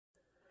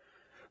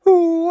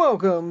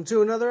Welcome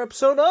to another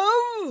episode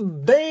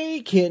of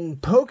Bacon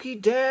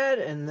Dad,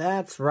 and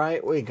that's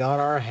right, we got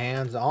our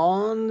hands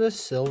on the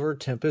Silver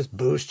Tempest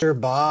Booster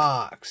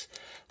Box.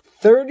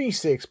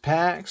 36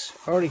 packs,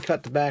 already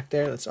cut the back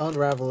there. Let's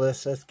unravel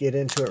this, let's get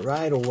into it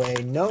right away.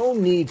 No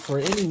need for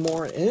any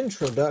more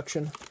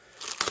introduction.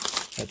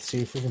 Let's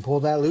see if we can pull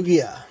that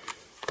Lugia.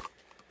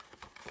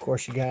 Of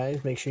course, you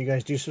guys, make sure you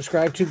guys do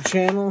subscribe to the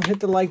channel, hit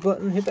the like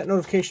button, hit that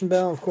notification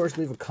bell, of course,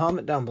 leave a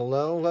comment down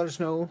below. Let us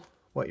know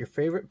what your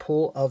favorite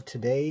pull of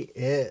today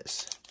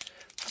is.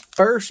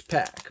 First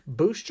pack,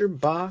 booster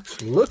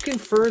box, looking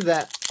for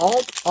that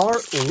alt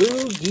art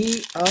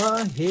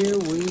Lugia. Here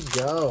we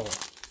go.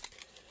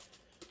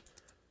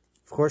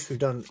 Of course, we've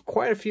done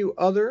quite a few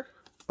other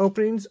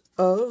openings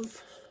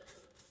of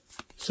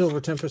Silver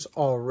Tempest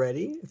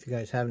already. If you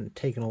guys haven't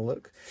taken a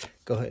look,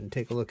 go ahead and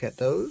take a look at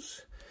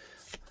those.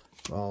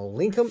 I'll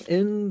link them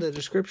in the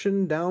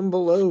description down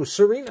below.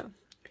 Serena,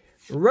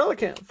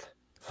 Relicanth,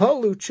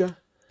 Hawlucha,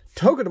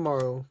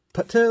 Togedemaru,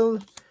 Patel,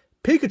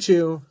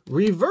 Pikachu,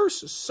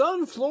 Reverse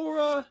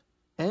Sunflora,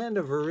 and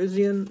a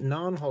Virizion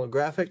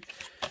non-holographic.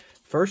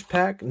 First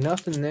pack,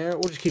 nothing there.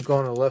 We'll just keep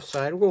going on the left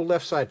side. We'll go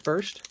left side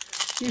first.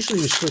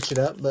 Usually we switch it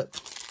up, but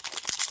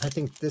I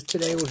think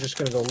today we're just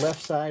going to go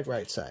left side,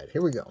 right side.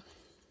 Here we go.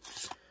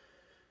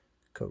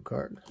 Code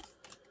card.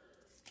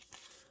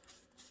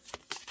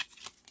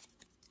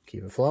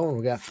 Keep it flowing.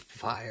 We got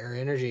Fire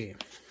Energy,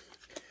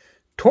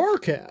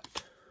 Torcat,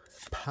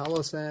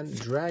 Palossand,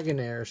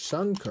 Dragonair,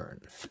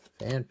 Sunkern,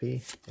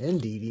 Phanpy,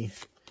 Indeedee,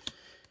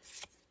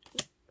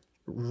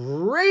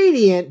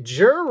 Radiant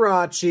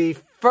Jirachi,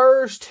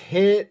 first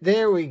hit.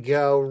 There we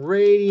go.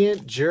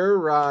 Radiant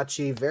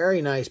Jirachi,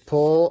 very nice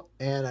pull,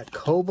 and a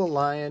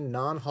Cobalion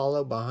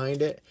non-holo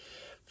behind it.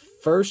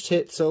 First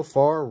hit so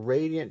far,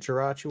 Radiant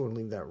Jirachi. We'll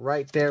leave that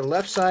right there.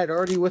 Left side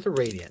already with a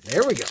Radiant.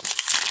 There we go.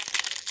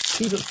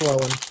 Keep it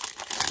flowing.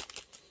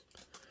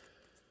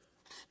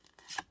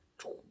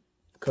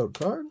 Code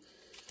card.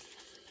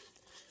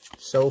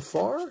 So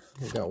far,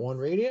 we've got one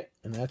Radiant,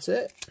 and that's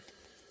it.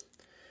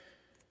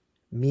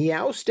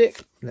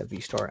 Meowstic, that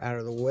V-Star out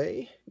of the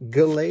way.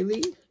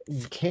 Galele,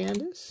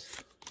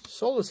 Candace,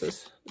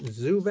 Solaces,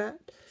 Zubat,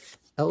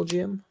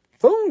 Elgium,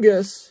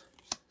 Fungus,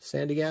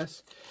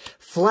 Sandygast,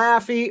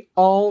 Flaffy,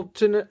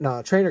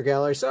 Trainer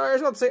Gallery. Sorry, I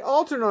was about to say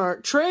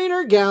alternate.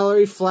 Trainer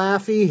Gallery,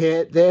 Flaffy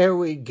hit. There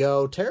we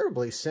go.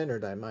 Terribly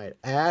centered, I might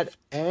add.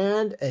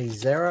 And a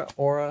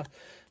Zeraora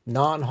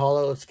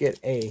non-holo. Let's get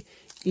a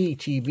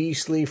ETB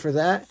sleeve for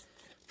that.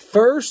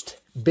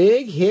 First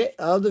big hit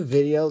of the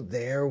video.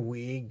 There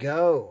we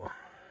go.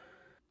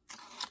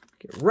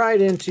 Get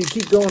right into,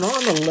 keep going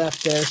on the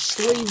left there.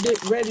 Sleeved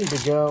it, ready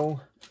to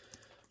go.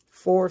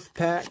 Fourth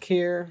pack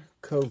here.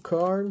 Code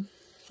card.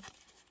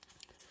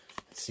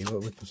 Let's see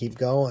what we can keep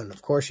going.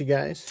 Of course, you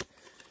guys,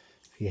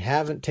 if you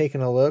haven't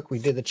taken a look, we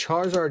did the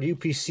Charizard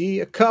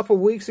UPC a couple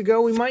weeks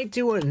ago. We might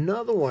do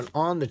another one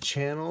on the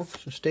channel,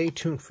 so stay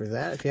tuned for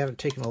that. If you haven't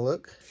taken a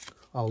look,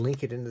 I'll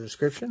link it in the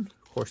description.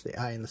 Of course, the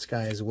eye in the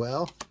sky as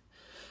well.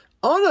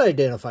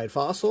 Unidentified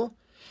fossil.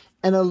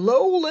 And a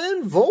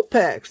Lowland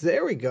Vulpix.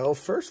 There we go.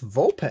 First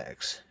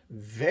Vulpix.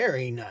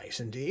 Very nice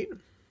indeed.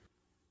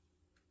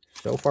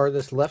 So far,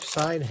 this left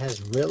side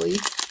has really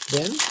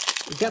been...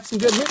 We got some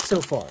good hits so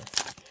far.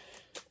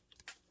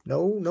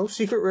 No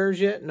secret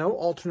rares yet. No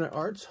alternate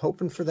arts.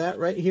 Hoping for that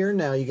right here and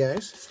now, you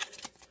guys.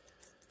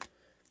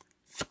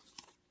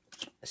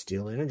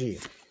 Steel Energy.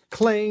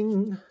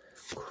 Cling.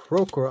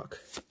 Krokorok,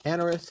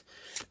 Anorith,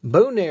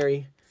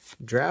 Bonary,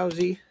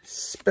 Drowsy,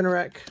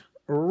 Spinarak,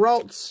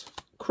 Ralts,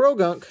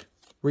 Krogunk,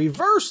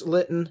 Reverse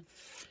Litten,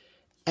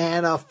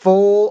 and a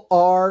full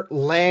art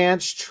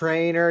Lance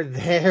Trainer.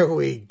 There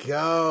we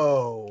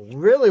go.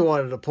 Really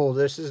wanted to pull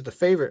this. This is the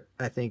favorite,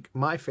 I think,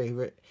 my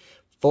favorite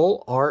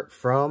full art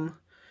from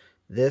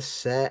this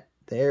set.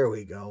 There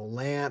we go.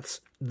 Lance,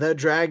 the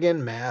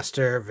Dragon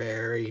Master.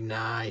 Very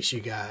nice,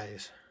 you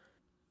guys.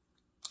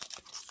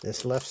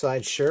 This left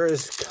side sure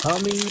is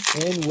coming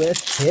in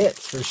with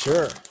hits for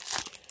sure.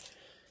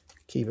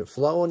 Keep it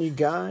flowing, you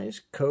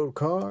guys. Code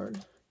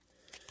card.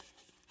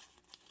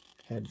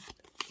 Had,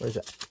 what is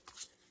that?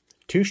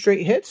 2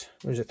 straight hits?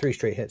 Or is it 3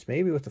 straight hits?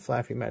 Maybe with the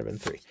Flaffy might have been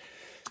 3.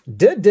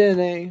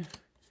 Dedenne,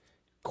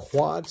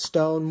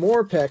 Quadstone,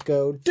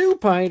 Morpeko,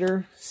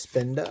 Dewpider,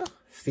 Spinda,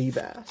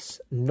 Feebas,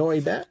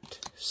 Noibat,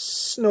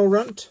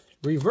 Snorunt,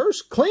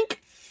 Reverse Clink,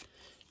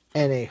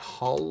 and a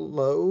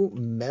holo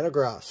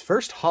Metagross.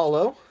 First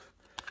holo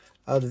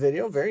of the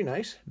video. Very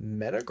nice.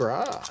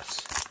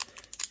 Metagross.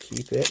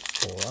 Keep it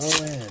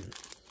flowing.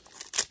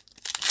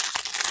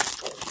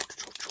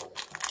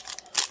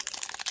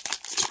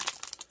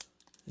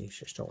 These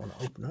just don't want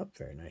to open up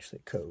very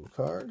nicely. Code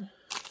card.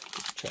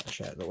 Get the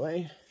trash out of the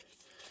way.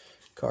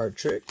 Card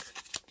trick.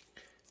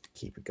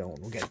 Keep it going.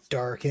 We got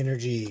Dark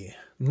Energy.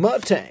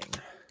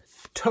 Mutang.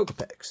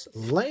 Togepex.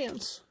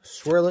 Lance.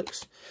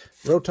 Swirlix.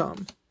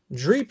 Rotom.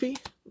 Dreepy,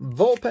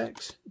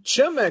 Vulpix,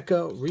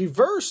 Chimecho,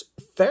 Reverse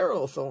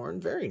Ferrothorn,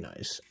 very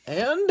nice,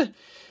 and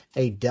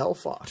a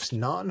Delphox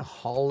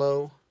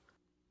non-holo.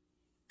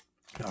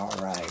 All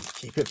right,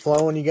 Keep it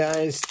flowing, you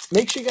guys.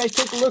 Make sure you guys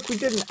take a look. We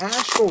did an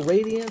Astral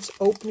Radiance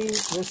opening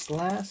this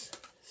last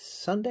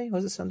Sunday.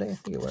 Was it Sunday? I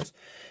think it was.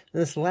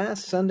 This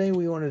last Sunday,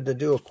 we wanted to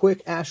do a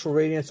quick Astral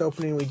Radiance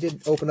opening. We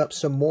did open up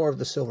some more of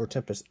the Silver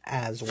Tempest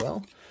as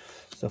well.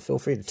 So feel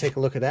free to take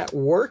a look at that.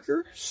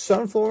 Worker,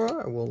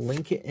 Sunflora, I will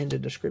link it in the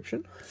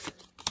description.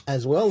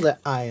 As well, that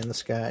Eye in the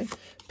Sky,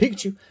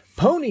 Pikachu,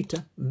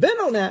 Ponyta,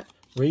 Venonat,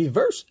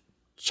 Reverse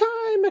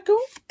Chimecho,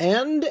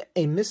 and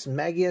a Miss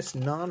Magius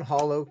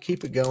non-holo.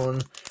 Keep it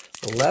going.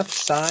 The left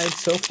side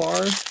so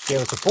far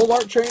gave us a full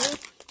art trainer,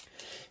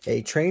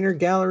 a trainer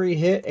gallery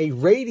hit, a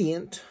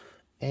Radiant,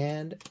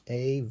 and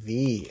a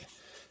V.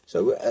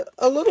 So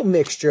a little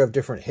mixture of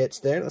different hits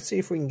there. Let's see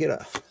if we can get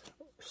a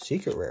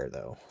secret rare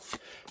though.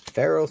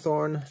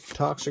 Ferrothorn,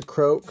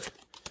 Toxicroak,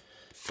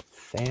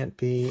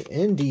 Phanpy,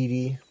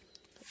 Indeedee,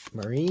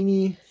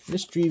 Marini,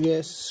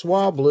 Mischievous,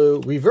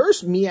 Swablu,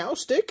 Reverse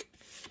Meowstic,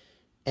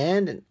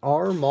 and an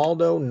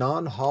Armaldo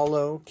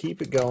non-holo.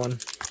 Keep it going.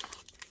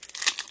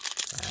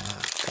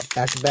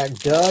 Back-to-back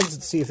duds.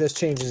 Let's see if this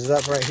changes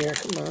up right here.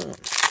 Come on.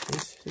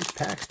 These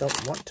packs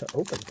don't want to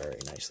open very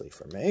nicely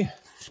for me.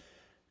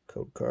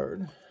 Code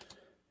card.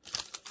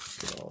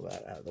 Get all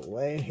that out of the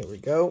way. Here we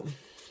go.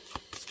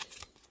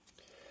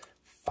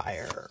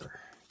 Fire.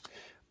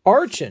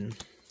 Archon,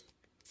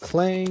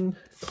 Clang,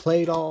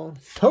 Claydol,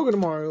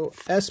 Togedemaru,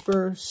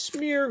 Esper,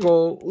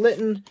 Smeargle,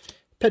 Litten,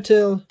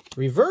 Petil,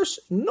 Reverse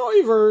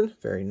Noivern,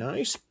 very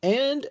nice,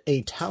 and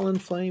a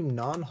Talonflame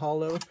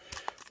non-holo.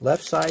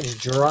 Left side's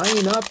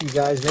drying up, you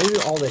guys. Maybe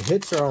all the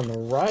hits are on the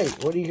right.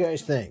 What do you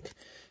guys think?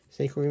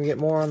 Think we're going to get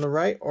more on the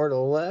right or the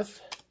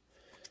left?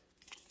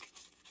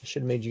 I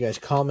should have made you guys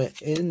comment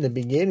in the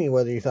beginning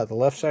whether you thought the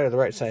left side or the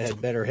right side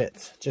had better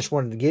hits. Just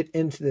wanted to get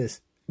into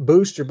this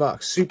booster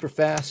box super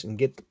fast and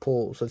get the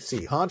pulls. Let's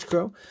see.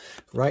 Honchkrow,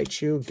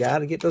 Raichu, got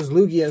to get those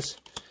Lugias.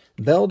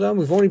 Beldum,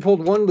 we've only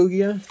pulled one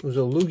Lugia. It was a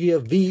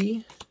Lugia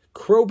V.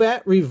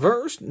 Crobat,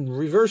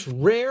 reverse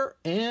rare,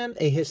 and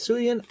a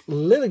Hisuian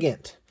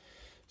Lilligant.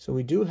 So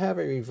we do have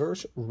a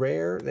reverse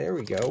rare. There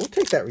we go. We'll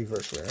take that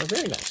reverse rare.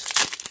 Very nice.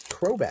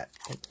 Crobat.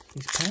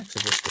 These packs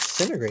are just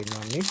disintegrating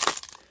on me.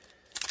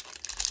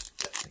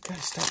 I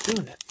gotta stop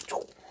doing that.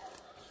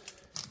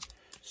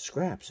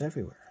 Scraps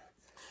everywhere.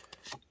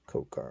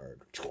 Code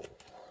card.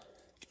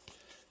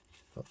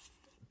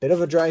 Bit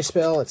of a dry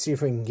spell. Let's see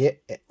if we can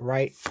get it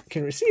right.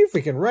 See if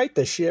we can right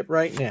the ship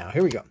right now.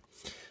 Here we go.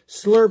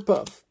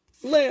 Slurpuff,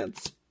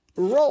 Lance,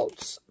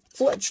 Ralts,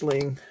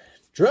 Fletchling,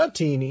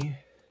 Dratini,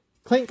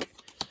 Clink,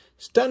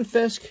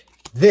 Stunfisk.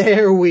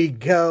 There we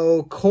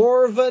go.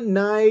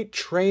 Corviknight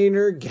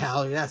Trainer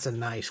Gallery. That's a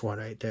nice one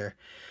right there.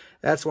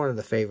 That's one of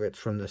the favorites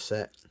from the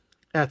set.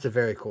 That's a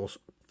very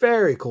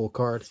cool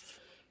card.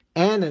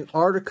 And an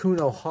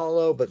Articuno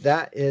Holo, but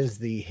that is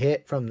the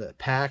hit from the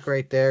pack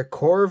right there.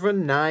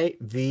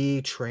 Corviknight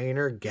V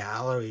Trainer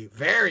Gallery.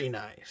 Very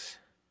nice.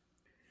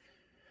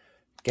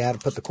 Got to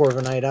put the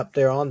Corviknight up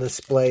there on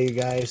display, you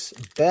guys.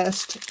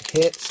 Best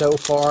hit so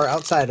far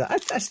outside of...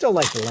 I still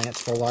like the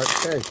Lance full art.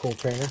 Very cool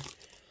trainer.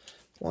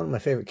 One of my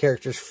favorite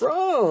characters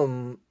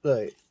from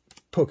the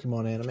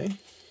Pokemon anime.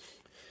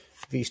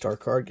 V-Star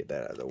card. Get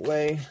that out of the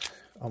way.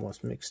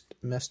 Almost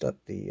messed up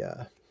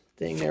the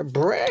thing there.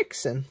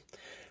 Braixen,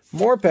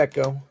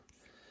 Morpeko,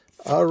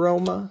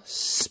 Aroma,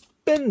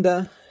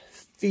 Spinda,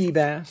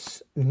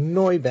 Feebas,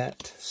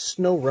 Noibat,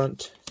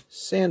 Snorunt,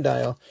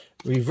 Sandile,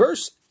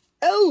 Reverse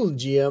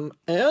Elgium,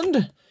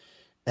 and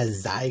a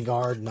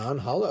Zygarde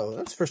non-holo.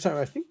 That's the first time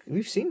I think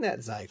we've seen that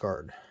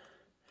Zygarde.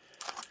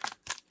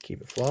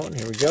 Keep it flowing.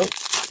 Here we go.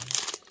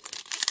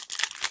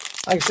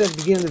 Like I said at the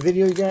beginning of the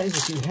video, you guys,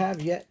 if you have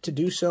yet to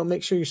do so,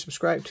 make sure you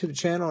subscribe to the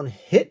channel and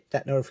hit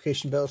that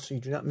notification bell so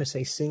you do not miss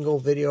a single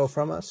video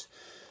from us.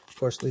 Of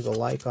course, leave a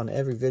like on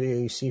every video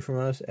you see from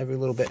us. Every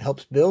little bit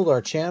helps build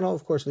our channel.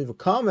 Of course, leave a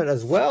comment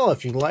as well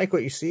if you like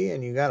what you see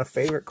and you got a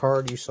favorite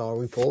card you saw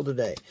we pulled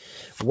today.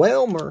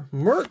 Wailmer,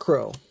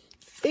 Murkrow,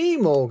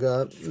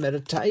 Emolga,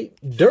 Meditite,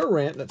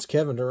 Durant, that's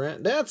Kevin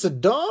Durant. That's a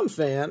Dawn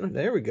fan.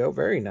 There we go.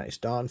 Very nice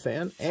Dawn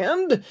fan.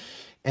 And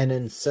an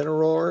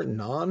Incineroar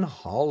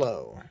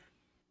non-holo.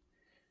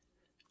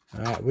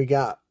 All right, we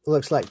got,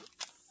 looks like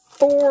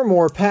 4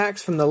 more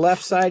packs from the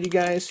left side, you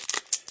guys.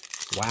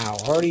 Wow,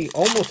 already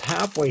almost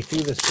halfway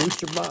through this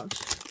booster box.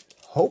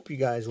 Hope you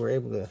guys were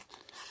able to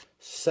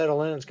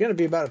settle in. It's going to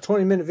be about a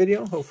 20-minute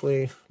video,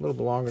 hopefully a little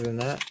bit longer than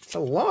that. It's a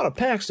lot of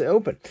packs to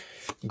open.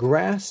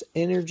 Grass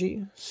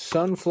Energy,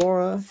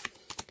 Sunflora,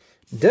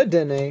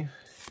 Dedenne,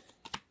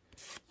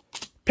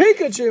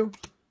 Pikachu,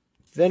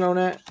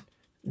 Venonat,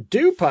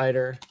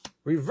 Dewpider,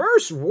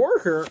 Reverse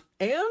Worker,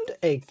 and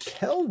a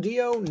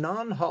Keldeo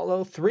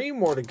non-holo. 3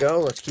 more to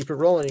go. Let's keep it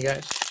rolling, you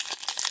guys.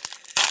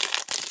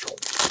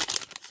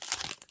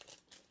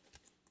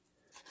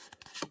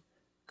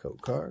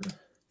 Code card.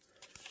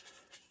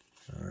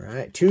 All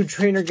right. 2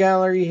 trainer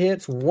gallery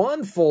hits,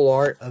 1 full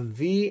art, a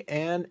V,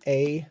 and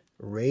a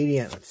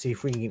Radiant. Let's see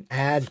if we can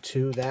add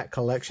to that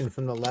collection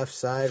from the left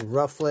side.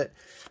 Rufflet,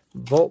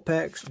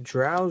 Vulpix,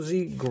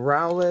 Drowsy,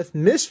 Growlithe,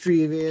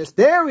 Mischievous.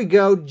 There we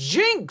go.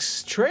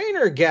 Jinx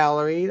Trainer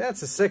Gallery.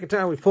 That's the second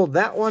time we pulled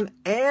that one.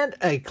 And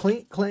a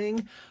Clink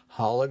Clang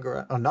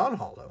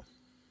non-holo.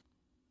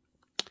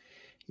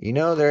 You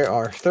know, there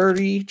are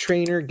 30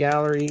 Trainer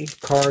Gallery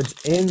cards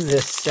in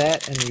this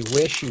set, and you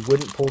wish you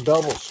wouldn't pull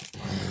doubles.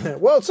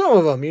 Well, some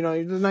of them, you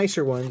know, the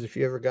nicer ones, if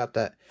you ever got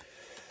that.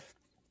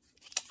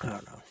 I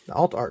don't know. The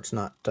alt art's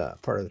not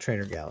part of the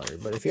Trainer Gallery,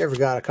 but if you ever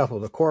got a couple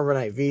of the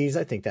Corviknight Vs,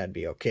 I think that'd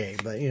be okay.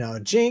 But, you know,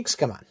 Jinx,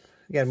 come on.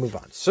 You gotta move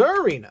on.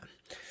 Serena,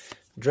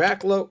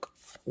 Dracloak,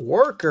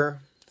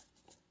 Worker,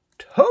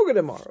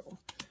 Togedemaru,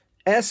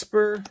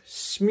 Esper,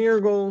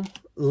 Smeargle,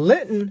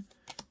 Litten,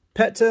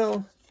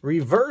 Petal,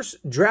 Reverse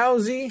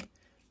Drowsy,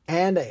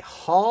 and a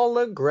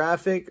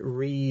holographic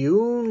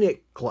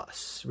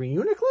Reuniclus.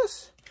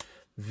 Reuniclus?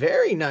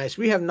 Very nice.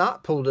 We have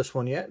not pulled this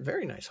one yet.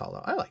 Very nice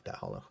holo. I like that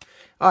holo.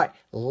 All right,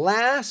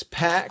 last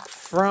pack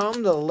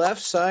from the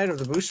left side of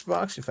the booster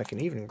box, if I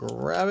can even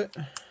grab it.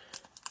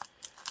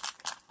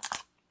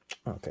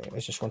 Okay,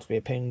 this just wants to be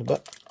a pain in the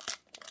butt.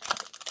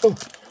 Oh,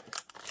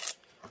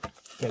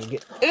 gotta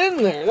get in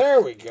there.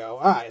 There we go.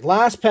 All right,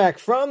 last pack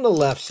from the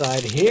left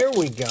side. Here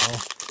we go.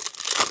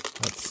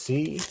 Let's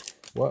see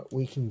what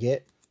we can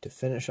get to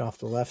finish off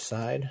the left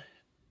side.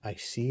 I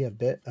see a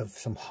bit of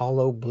some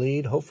holo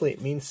bleed. Hopefully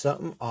it means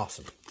something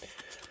awesome.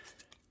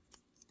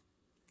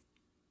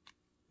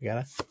 We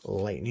got a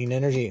Lightning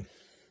Energy,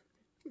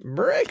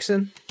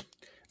 Braixen,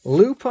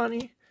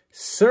 Lopunny,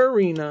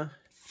 Serena,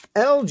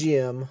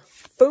 Elgyem,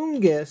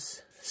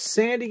 Fungus,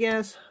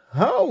 Sandygast,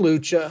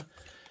 Howlucha,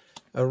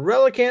 a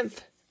Relicanth,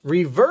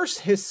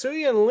 Reverse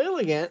Hisuian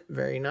Lilligant,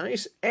 very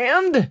nice,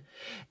 and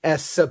a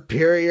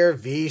Superior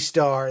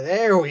V-Star.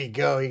 There we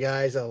go, you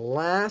guys. A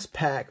last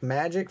pack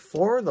magic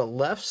for the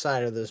left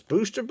side of this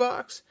booster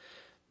box.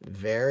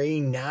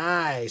 Very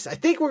nice. I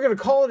think we're going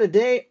to call it a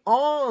day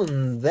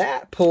on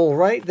that pull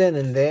right then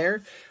and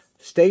there.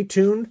 Stay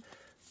tuned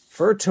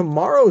for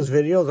tomorrow's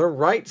video, the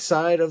right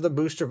side of the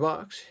booster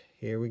box.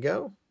 Here we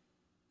go.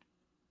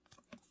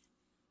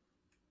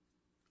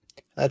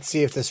 Let's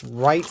see if this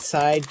right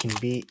side can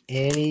be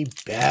any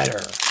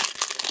better.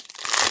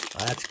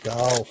 Let's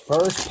go.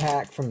 First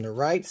pack from the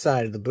right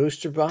side of the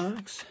booster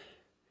box.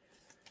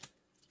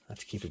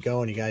 Let's keep it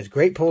going, you guys.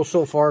 Great pull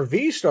so far.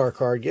 V-Star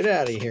card. Get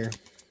out of here.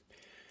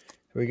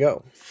 Here we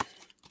go.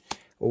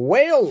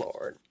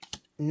 Wailord,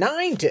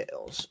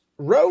 Ninetales,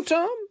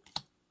 Rotom,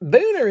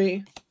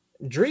 Boonery,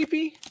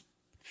 Dreepy,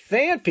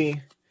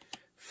 Phanpy,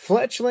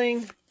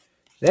 Fletchling.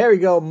 There we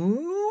go.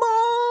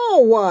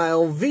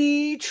 Mawile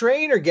V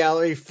Trainer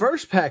Gallery.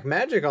 First pack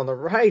magic on the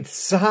right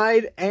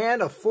side.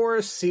 And a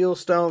Forest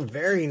Sealstone.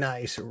 Very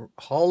nice.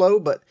 Holo,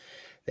 but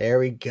there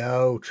we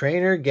go.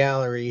 Trainer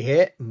Gallery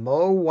hit.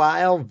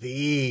 Mawile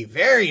V.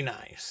 Very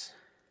nice.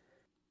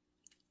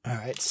 All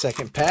right,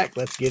 second pack.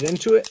 Let's get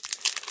into it.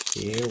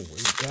 Here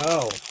we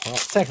go. Well,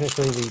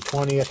 technically the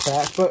 20th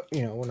pack, but,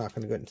 you know, we're not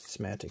going to go into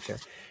semantics here.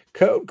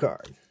 Code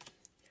card.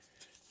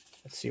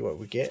 Let's see what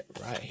we get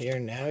right here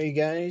now, you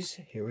guys.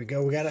 Here we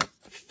go. We got a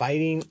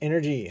Fighting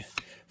Energy,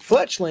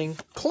 Fletchling,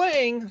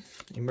 Clang,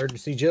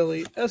 Emergency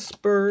Jelly,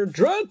 Esper,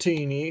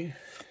 Dratini,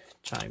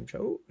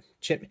 Chinchou,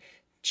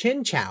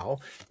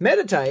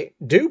 Meditite,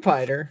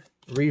 Dewpider,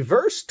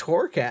 Reverse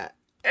Torcat,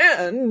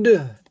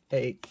 and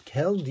a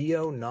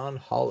Keldeo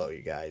non-holo,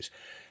 you guys.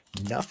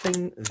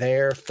 Nothing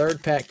there.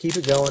 Third pack. Keep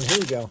it going. Here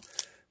we go.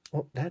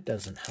 Well, that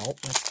doesn't help.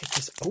 Let's get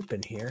this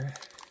open here.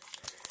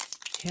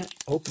 Can't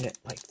open it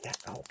like that.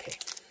 Okay.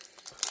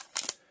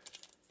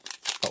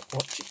 Oh,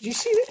 well, do you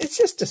see it? It's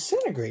just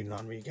disintegrating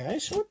on me,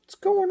 guys. What's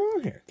going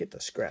on here? Get the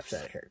scraps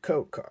out of here.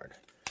 Code card.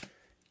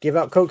 Give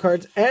out code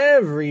cards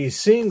every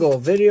single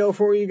video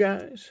for you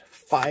guys.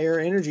 Fire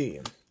Energy.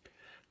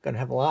 Gonna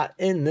have a lot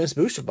in this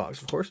booster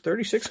box, of course.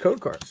 36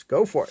 code cards.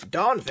 Go for it.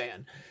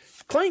 Donphan,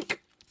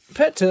 Clink,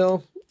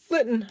 Petil,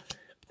 Litten,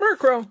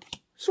 Murkrow,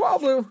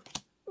 Swablu,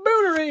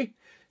 Boonery,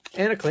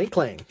 and a Clink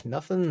Clang.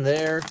 Nothing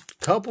there.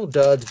 Couple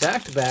duds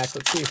back to back.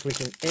 Let's see if we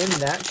can end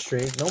that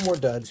streak. No more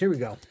duds. Here we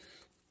go.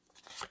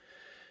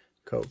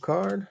 Code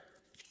card.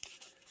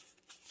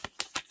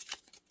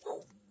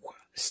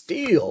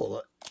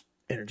 Steel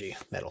Energy,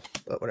 metal,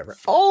 but whatever.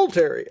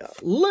 Altaria,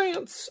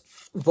 Lance,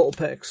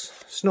 Vulpix,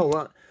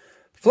 Snorunt,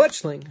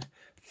 Fletchling,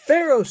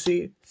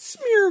 Ferroseed,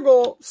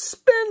 Smeargle,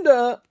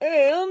 Spinda,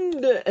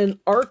 and an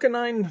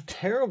Arcanine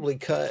terribly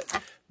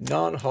cut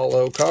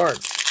non-holo card.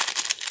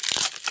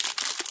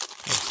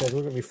 Like I said,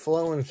 we're going to be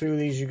flowing through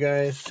these, you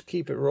guys.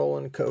 Keep it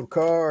rolling. Code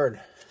card.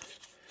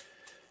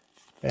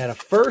 We had a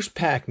first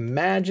pack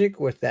magic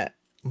with that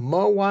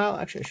Mawile.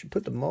 Actually, I should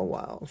put the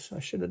Mawiles. I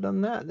should have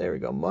done that. There we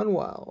go.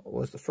 Mawile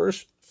was the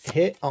first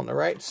hit on the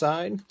right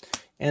side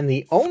and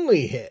the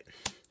only hit.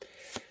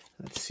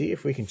 Let's see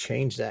if we can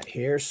change that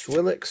here.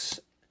 Swillix,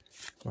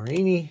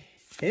 Marini,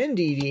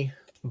 Indeedee,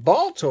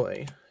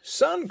 Baltoy,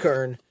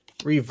 Sunkern,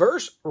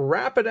 Reverse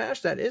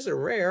Rapidash, that is a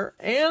rare,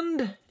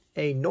 and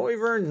a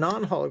Noivern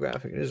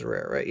non-holographic. It is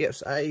rare, right?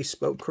 Yes, I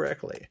spoke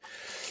correctly.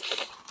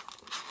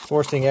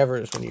 Worst thing ever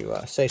is when you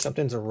say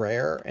something's a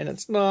rare and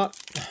it's not.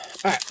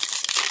 All right,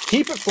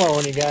 keep it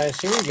flowing, you guys.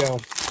 Here we go.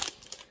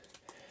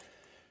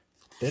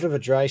 Bit of a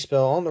dry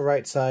spell on the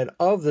right side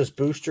of this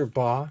booster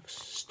box.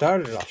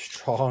 Started off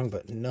strong,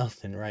 but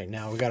nothing right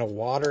now. We got a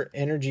Water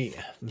Energy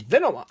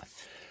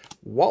Venomoth,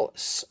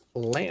 Wallace,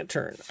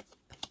 Lantern,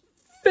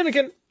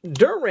 Finnegan,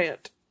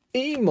 Durant,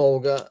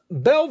 Emolga,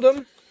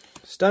 Beldum,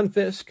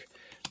 Stunfisk,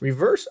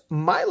 Reverse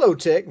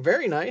Milotic,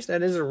 very nice,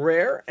 that is a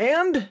rare,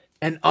 and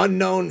an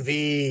Unknown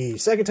V.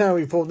 Second time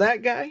we pulled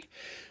that guy,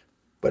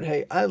 but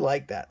hey, I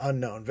like that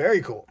Unknown,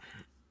 very cool.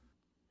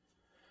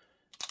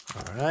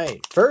 All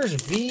right,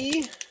 first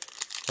V.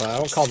 Well, I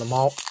don't call the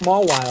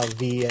Mawile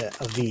V a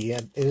V.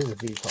 It is a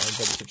V card, but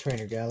it's a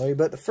trainer gallery.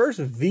 But the first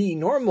V,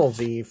 normal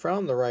V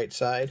from the right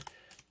side.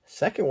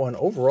 Second one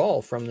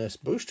overall from this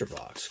booster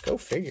box. Go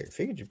figure.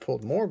 Figured you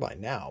pulled more by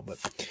now. But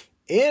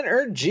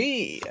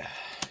Energy,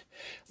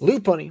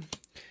 Lopunny,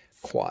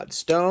 Quad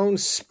Stone,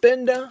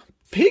 Spinda,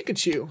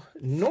 Pikachu,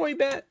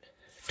 Noibat,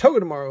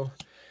 Togedemaru,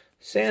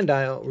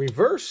 Sandile,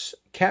 Reverse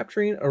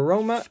Capturing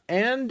Aroma,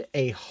 and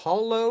a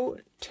Hollow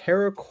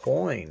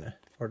Terracoin.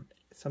 Or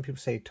some people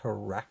say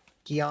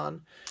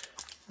Terrakion.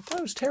 I thought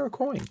it was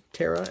Terracoin.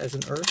 Terra as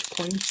an earth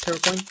coin.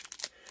 Terracoin.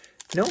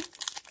 No?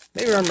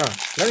 Maybe I'm wrong.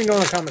 Let me know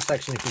in the comment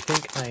section if you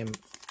think I am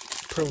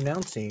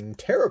pronouncing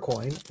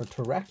Terracoin or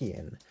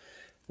Terrakion.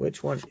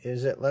 Which one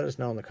is it? Let us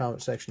know in the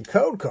comment section.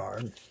 Code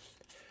card.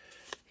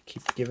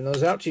 Keep giving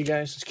those out to you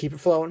guys. Let's keep it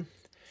flowing.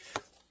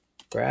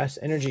 Grass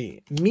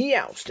Energy,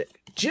 Meowstic,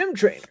 Gym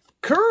Trainer,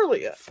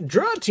 Curlia,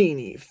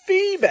 Dratini,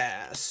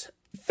 Feebas,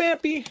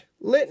 Fampy,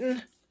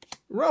 Litten,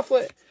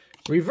 Rufflet,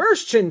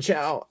 Reverse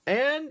Chinchou,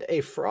 and a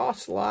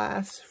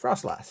Frostlass,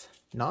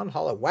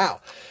 non-hollow.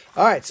 Wow.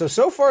 All right,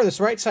 so far this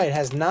right side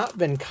has not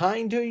been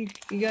kind to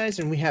you guys,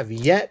 and we have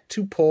yet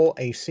to pull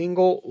a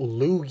single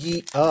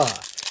Lugia.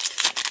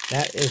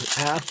 That is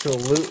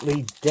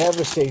absolutely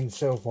devastating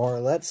so far.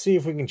 Let's see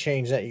if we can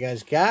change that. You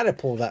guys got to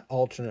pull that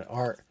alternate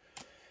art.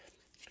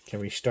 Can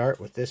we start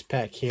with this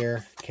pack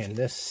here? Can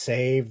this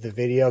save the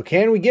video?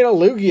 Can we get a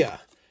Lugia?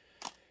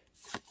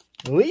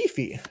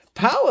 Leafy,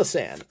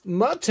 Palossand,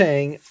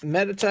 Mutang,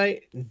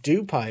 Meditite,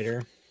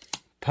 Dewpider,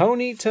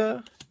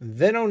 Ponyta,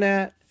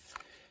 Venonat,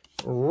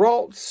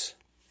 Ralts,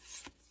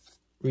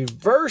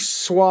 Reverse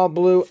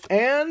Swablu,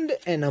 and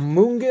an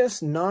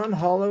Amoonguss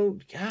non-hollow.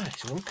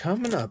 Gosh, we're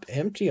coming up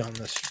empty on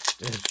this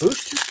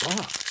booster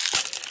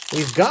box.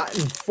 We've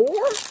gotten 4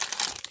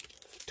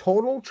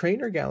 total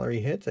trainer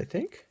gallery hits, I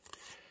think.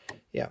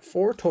 Yeah,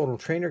 4 total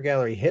trainer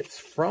gallery hits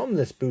from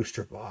this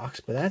booster box,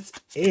 but that's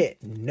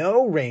it.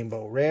 No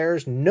rainbow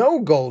rares, no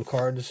gold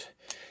cards,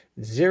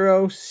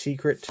 0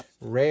 secret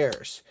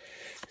rares.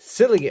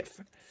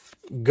 Silligif,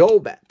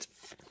 Golbat,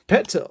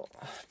 Petal,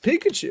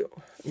 Pikachu,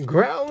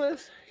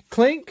 Growlithe,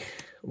 Clink,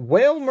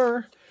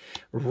 Wailmer,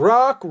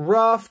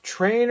 Rockruff,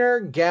 Trainer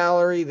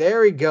Gallery.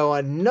 There we go.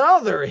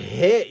 Another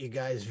hit, you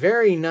guys.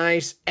 Very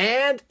nice.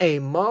 And a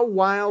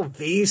Mawile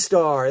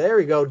V-Star. There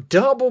we go.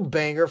 Double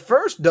banger.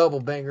 First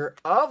double banger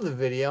of the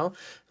video.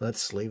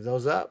 Let's sleeve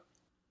those up.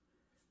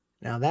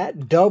 Now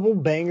that double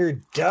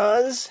banger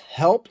does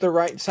help the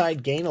right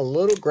side gain a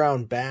little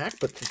ground back,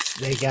 but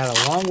they got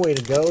a long way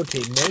to go to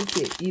make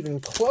it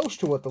even close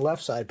to what the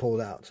left side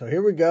pulled out. So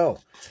here we go.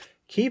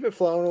 Keep it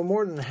flowing. We're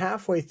more than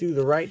halfway through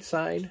the right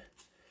side.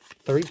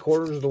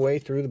 3/4 of the way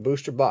through the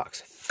booster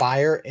box.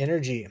 Fire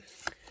Energy,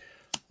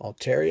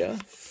 Altaria,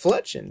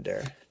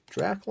 Fletchinder,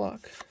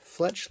 Dracloak,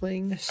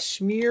 Fletchling,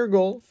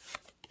 Smeargle,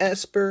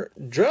 Esper,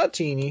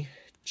 Dratini,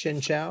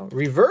 Chinchou,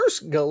 Reverse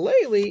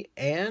Galele,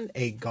 and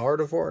a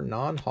Gardevoir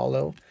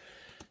non-hollow.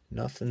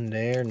 Nothing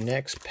there.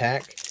 Next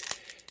pack.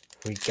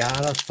 We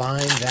gotta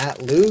find that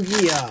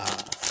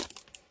Lugia.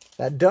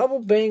 That double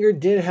banger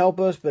did help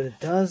us, but it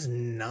does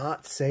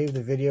not save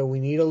the video. We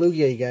need a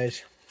Lugia, you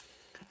guys.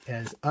 It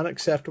is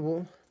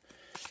unacceptable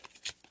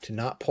to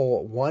not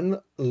pull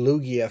one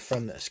Lugia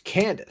from this.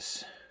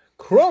 Candace,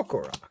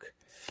 Krokorok,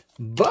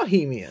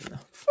 Bohemian,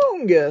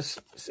 Fungus,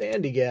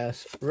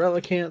 Sandygas,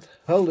 Relicanth,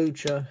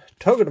 Hawlucha,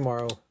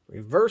 Togedemaru,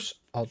 Reverse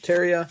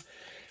Altaria,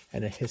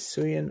 and a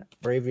Hisuian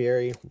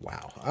Braviary.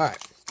 Wow. All right.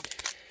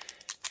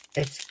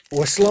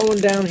 We're slowing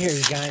down here,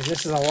 you guys.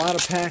 This is a lot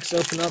of packs to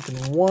open up in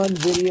one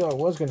video. I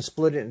was going to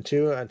split it in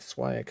 2. That's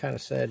why I kind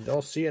of said,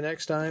 I'll see you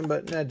next time,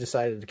 but I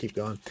decided to keep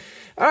going.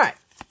 All right.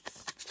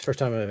 First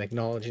time I'm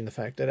acknowledging the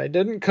fact that I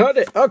didn't cut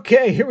it.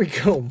 Okay, here we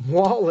go.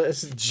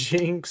 Wallace,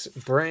 Jinx,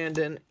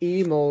 Brandon,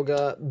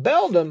 Emolga,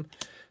 Beldum,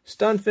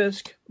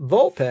 Stunfisk,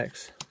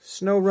 Vulpix,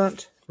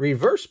 Snowrunt,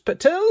 Reverse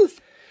Patel,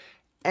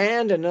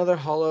 and another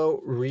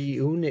hollow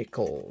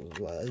Reunicle.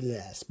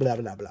 Yes, blah,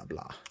 blah, blah,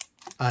 blah.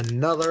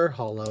 Another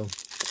hollow.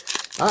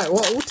 All right,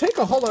 well, we'll take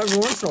a hollow every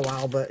once in a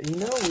while, but, you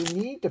know, we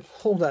need to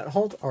pull that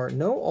art.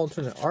 No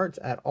alternate arts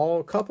at all.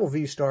 A couple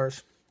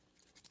V-Stars.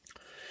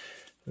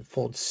 We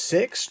pulled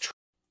 6.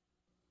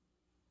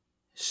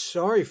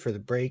 Sorry for the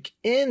break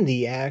in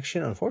the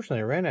action. Unfortunately,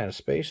 I ran out of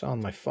space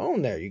on my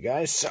phone there, you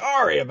guys.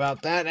 Sorry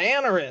about that,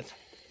 Anorith.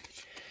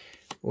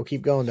 We'll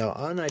keep going, though.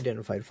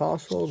 Unidentified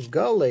Fossils,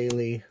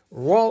 Galele,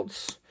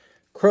 Waltz,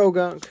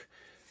 Krogunk,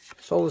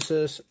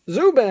 Solaces,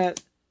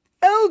 Zubat,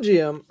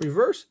 Elgium,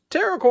 Reverse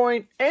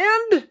Terracoin,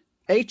 and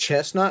a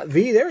Chestnut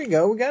V. There we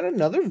go. We got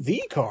another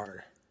V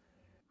card.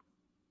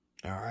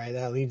 All right,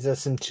 that leads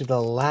us into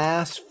the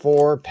last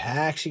 4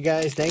 packs, you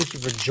guys. Thank you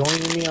for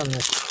joining me on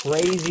this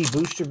crazy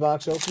booster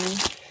box opening.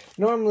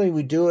 Normally,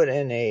 we do it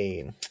in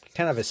a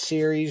kind of a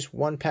series,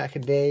 1 pack a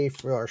day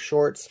for our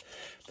shorts.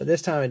 But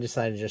this time, I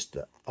decided just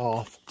to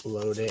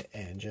offload it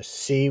and just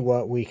see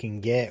what we can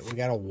get. We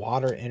got a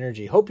water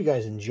energy. Hope you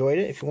guys enjoyed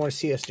it. If you want to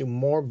see us do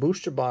more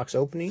booster box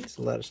openings,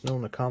 let us know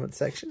in the comment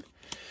section.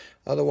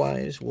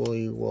 Otherwise,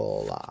 we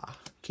will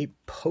keep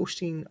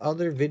posting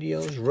other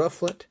videos.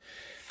 Rufflet,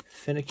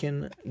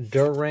 Finnegan,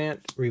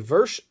 Durant,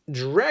 Reverse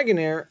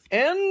Dragonair,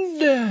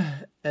 and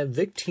a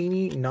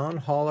Victini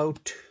non-hollow.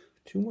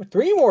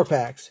 3 more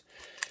packs.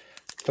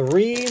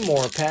 3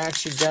 more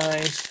packs, you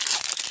guys.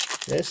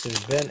 This has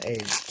been a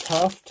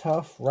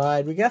tough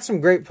ride. We got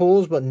some great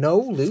pulls, but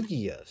no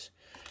Lugias.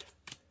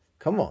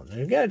 Come on.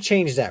 We got to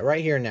change that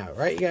right here now.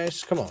 Right, you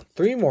guys? Come on.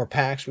 3 more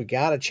packs. We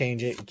got to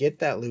change it. Get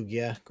that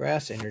Lugia.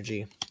 Grass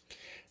Energy.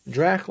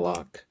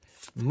 Dracloak.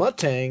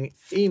 Mutang.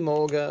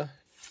 Emolga.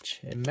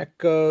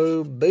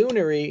 Chimeco.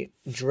 Boonery.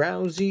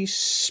 Drowsy.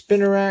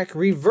 Spinarak.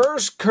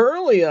 Reverse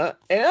Curlia.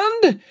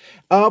 And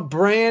a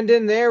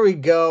Brandon. There we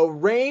go.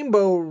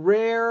 Rainbow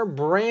Rare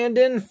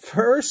Brandon.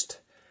 First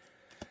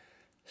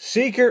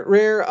secret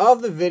rare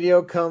of the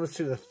video comes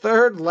to the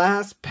 3rd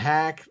last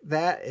pack.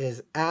 That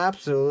is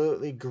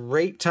absolutely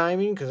great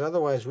timing, because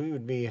otherwise we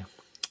would be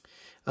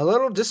a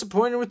little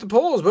disappointed with the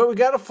pulls. But we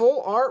got a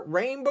full art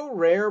Rainbow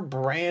Rare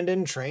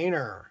Brandon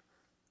Trainer.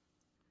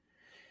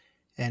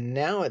 And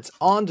now it's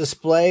on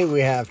display. We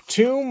have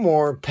 2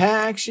 more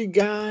packs, you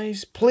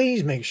guys.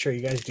 Please make sure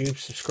you guys do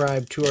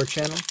subscribe to our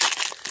channel.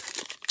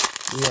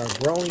 We are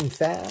growing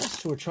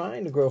fast. We're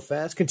trying to grow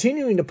fast.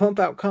 Continuing to pump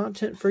out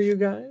content for you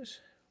guys.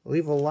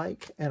 Leave a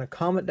like and a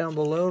comment down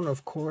below. And,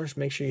 of course,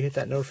 make sure you hit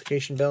that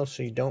notification bell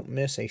so you don't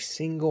miss a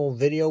single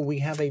video. We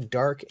have a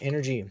Dark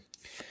Energy,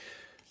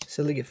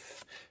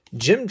 Siligif,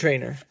 Gym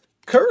Trainer,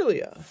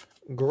 Curlia,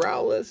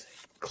 Growlithe,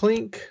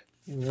 Clink,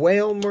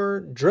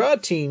 Wailmer,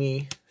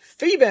 Dratini,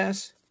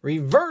 Feebas,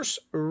 Reverse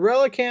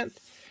Relicanth,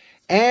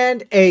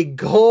 and a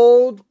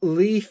Gold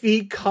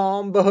Leafy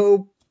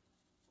Combo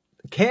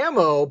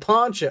Camo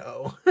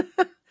Poncho.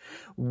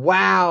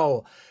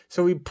 Wow.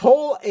 So we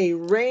pull a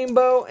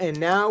rainbow, and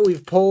now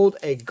we've pulled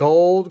a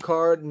gold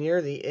card near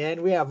the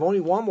end. We have only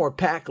 1 more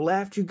pack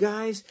left, you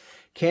guys.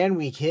 Can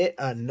we hit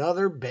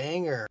another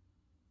banger?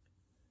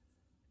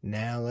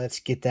 Now let's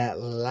get that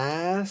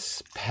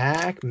last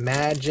pack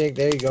magic.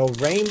 There you go.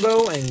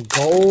 Rainbow and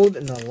gold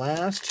in the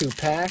last 2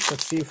 packs.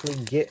 Let's see if we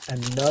can get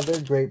another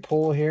great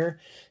pull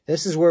here.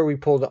 This is where we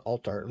pull the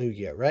Alt Art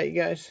Lugia, right,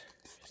 you guys?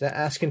 Is that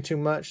asking too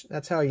much?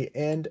 That's how you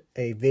end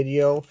a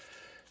video.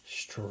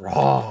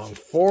 Strong.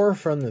 4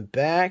 from the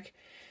back.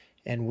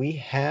 And we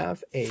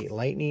have a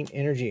Lightning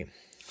Energy.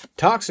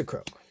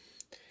 Toxicroak.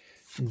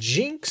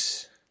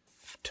 Jinx.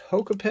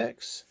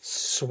 Togepex.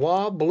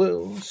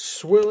 Swablu.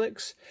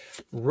 Swillix.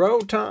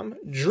 Rotom.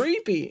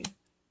 Dreepy.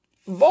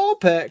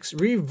 Vulpix.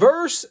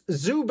 Reverse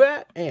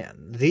Zubat.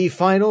 And the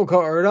final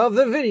card of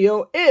the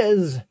video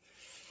is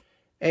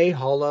a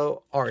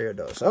Holo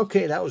Ariados.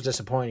 Okay, that was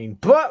disappointing,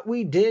 but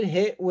we did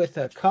hit with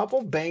a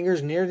couple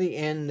bangers near the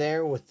end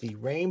there with the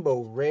Rainbow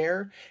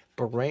Rare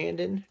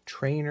Brandon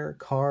Trainer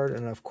card,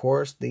 and of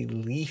course the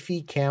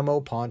Leafy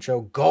Camo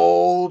Poncho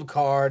gold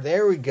card.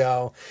 There we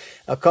go.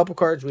 A couple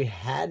cards we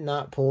had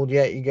not pulled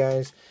yet, you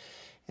guys,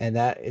 and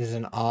that is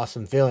an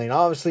awesome feeling.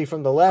 Obviously,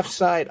 from the left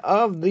side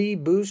of the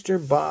booster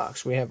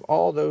box, we have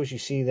all those you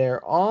see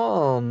there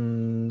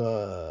on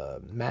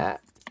the mat.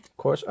 Of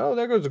course, oh,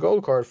 there goes the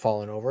gold card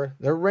falling over.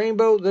 The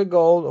rainbow, the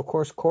gold. Of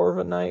course,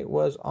 Corviknight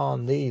was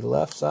on the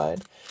left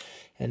side.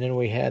 And then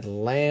we had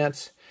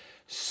Lance,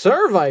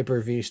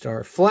 Survivor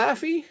V-Star,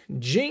 Flaffy,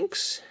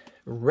 Jinx,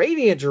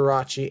 Radiant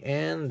Jirachi,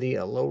 and the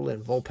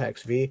Alolan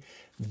Vulpix V.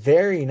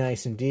 Very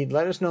nice indeed.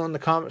 Let us know in the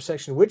comment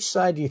section which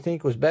side do you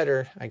think was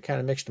better. I kind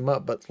of mixed them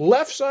up, but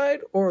left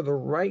side or the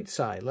right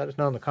side? Let us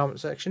know in the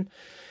comment section.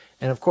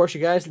 And, of course, you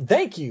guys,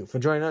 thank you for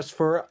joining us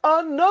for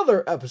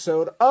another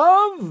episode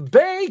of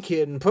Bay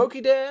Kid and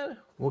Pokedad.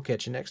 We'll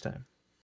catch you next time.